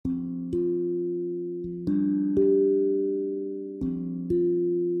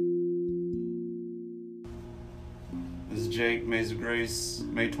Jake, Maze of Grace,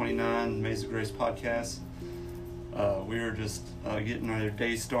 May 29, Maze of Grace podcast. We are just getting our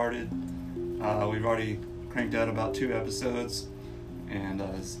day started. We've already cranked out about 2 episodes, and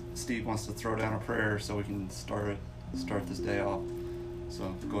Steve wants to throw down a prayer so we can start this day off.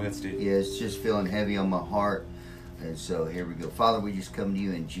 So go ahead, Steve. Yeah, it's just feeling heavy on my heart. And so here we go. Father, we just come to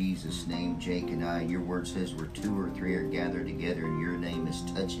you in Jesus' name, Jake and I. And your word says where 2 or 3 are gathered together in your name is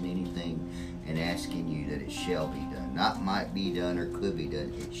touching anything and asking you that it shall be done. Not might be done or could be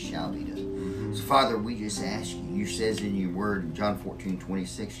done. It shall be done. Mm-hmm. So, Father, we just ask you. You says in your word in John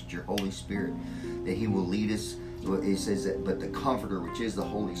 14:26 that your Holy Spirit, that he will lead us. It says that, but the Comforter, which is the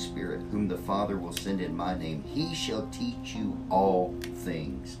Holy Spirit, whom the Father will send in my name, he shall teach you all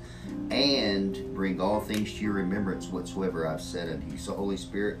things, and bring all things to your remembrance whatsoever I've said unto you. So, Holy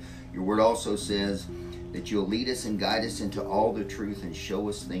Spirit, your word also says that you'll lead us and guide us into all the truth and show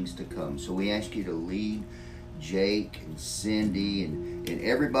us things to come. So we ask you to lead Jake and Cindy and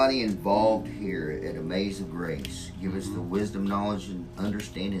everybody involved here at A Maze of Grace. Give us the wisdom, knowledge, and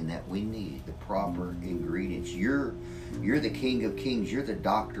understanding that we need, the proper ingredients. You're the King of Kings. You're the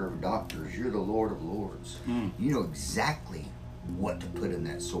Doctor of Doctors. You're the Lord of Lords. You know exactly what to put in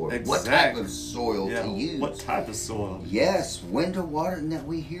that soil. Exactly. What type of soil to use. What type of soil. Yes, when to water, and that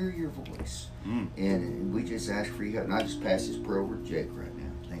we hear your voice. And we just ask for your help. And I just pass this prayer over to Jake right now.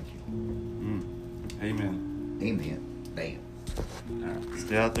 Thank you. Amen. Amen. Bam. All right.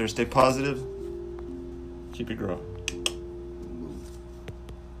 Stay out there. Stay positive. Keep it growing.